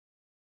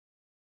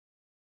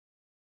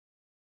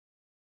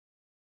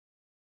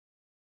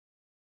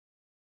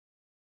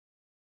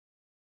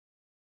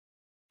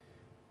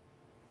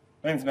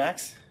My name's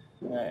Max.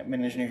 I'm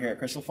an engineer here at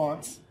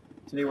Crystalfontz.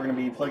 Today we're going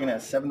to be plugging a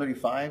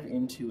 735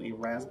 into a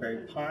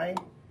Raspberry Pi,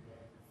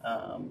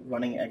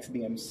 running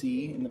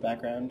XBMC in the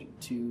background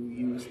to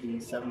use the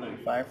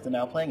 735 for the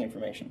now playing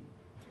information.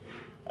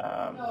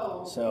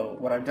 So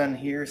what I've done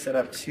here is set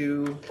up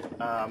two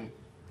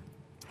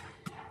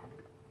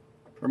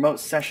remote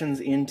sessions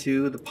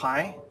into the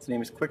Pi. Its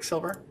name is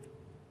Quicksilver.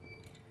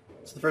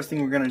 So the first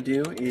thing we're going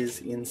to do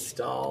is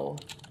install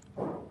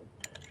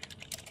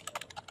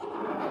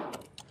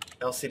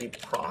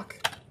LCD proc,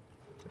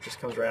 which just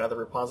comes right out of the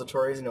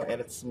repositories, no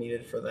edits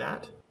needed for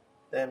that.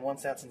 Then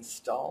once that's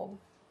installed,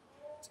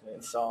 it's going to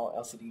install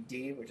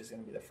LCD-D, which is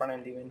going to be the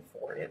front-end daemon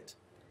for it.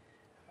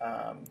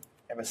 I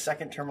have a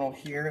second terminal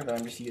here that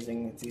I'm just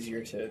using. It's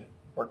easier to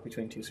work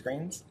between two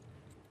screens.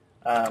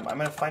 I'm going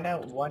to find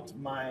out what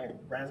my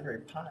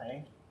Raspberry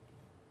Pi,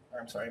 or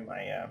I'm sorry,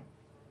 my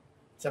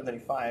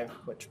 735,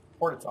 which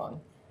port it's on.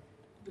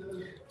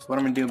 So what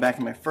I'm going to do back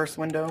in my first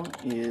window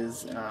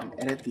is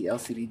edit the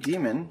LCD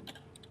daemon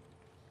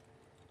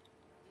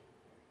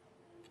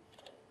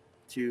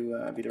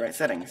to be the right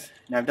settings.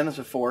 Now I've done this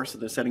before, so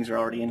the settings are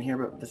already in here,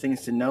 but the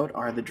things to note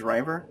are the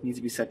driver needs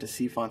to be set to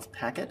Crystalfontz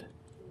packet.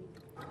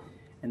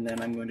 And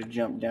then I'm going to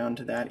jump down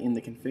to that in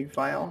the config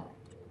file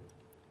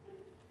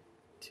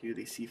to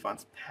the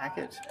Crystalfontz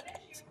packet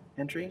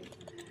entry.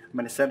 I'm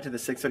going to set it to the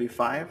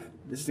 635.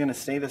 This is going to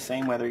stay the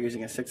same whether you're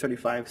using a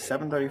 635,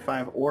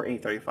 735, or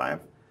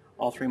 835.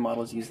 All three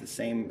models use the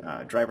same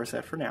driver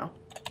set for now.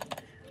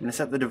 I'm going to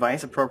set the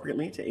device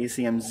appropriately to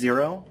ACM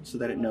 0 so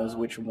that it knows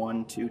which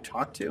one to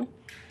talk to.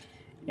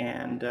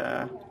 And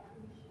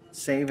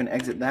save and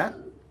exit that.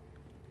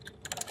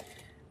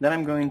 Then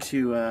I'm going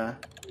to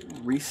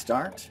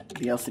restart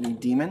the LCD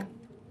daemon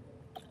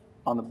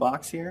on the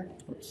box here.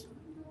 Oops.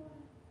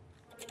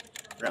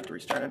 Forgot to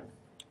restart it.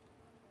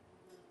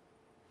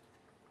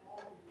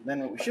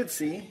 Then what we should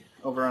see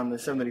over on the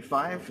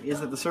 735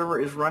 is that the server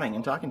is running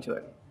and talking to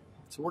it.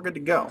 So we're good to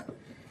go.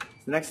 So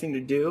the next thing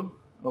to do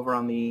over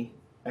on the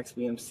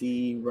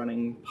XBMC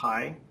running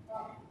Pi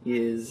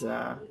is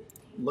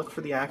look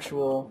for the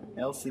actual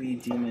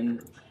LCD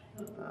daemon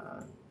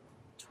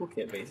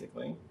toolkit,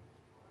 basically.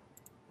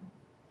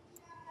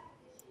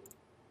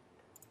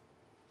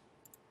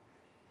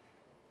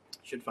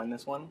 Should find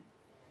this one.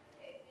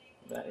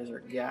 That is our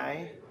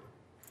guy.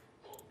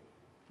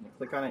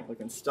 Click on it,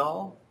 click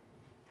install.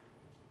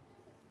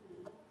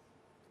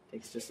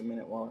 Takes just a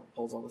minute while it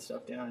pulls all the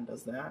stuff down and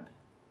does that.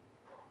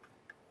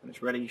 When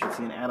it's ready, you should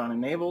see an add-on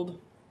enabled.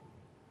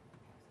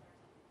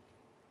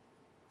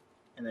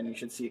 And then you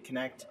should see it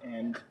connect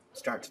and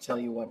start to tell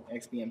you what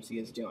XBMC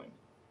is doing.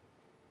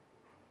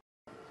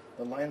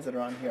 The lines that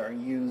are on here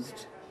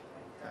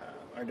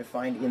are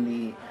defined in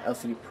the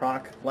LCD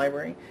proc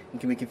library and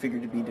can be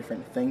configured to be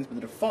different things, but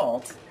the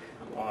defaults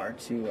are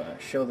to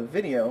show the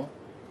video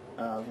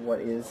of what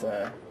is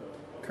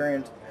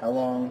current, how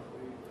long,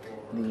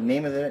 the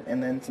name of it,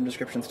 and then some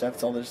description stuff.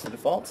 It's all just the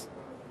defaults.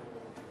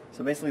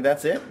 So basically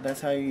that's it.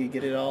 That's how you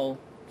get it all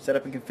set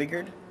up and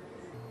configured.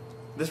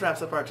 This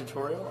wraps up our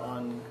tutorial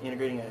on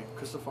integrating a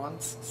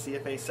Crystalfontz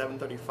CFA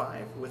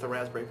 735 with a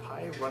Raspberry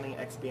Pi running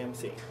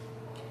XBMC. If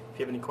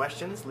you have any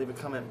questions, leave a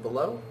comment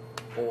below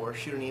or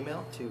shoot an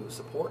email to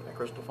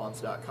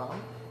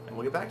support@crystalfontz.com and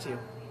we'll get back to you.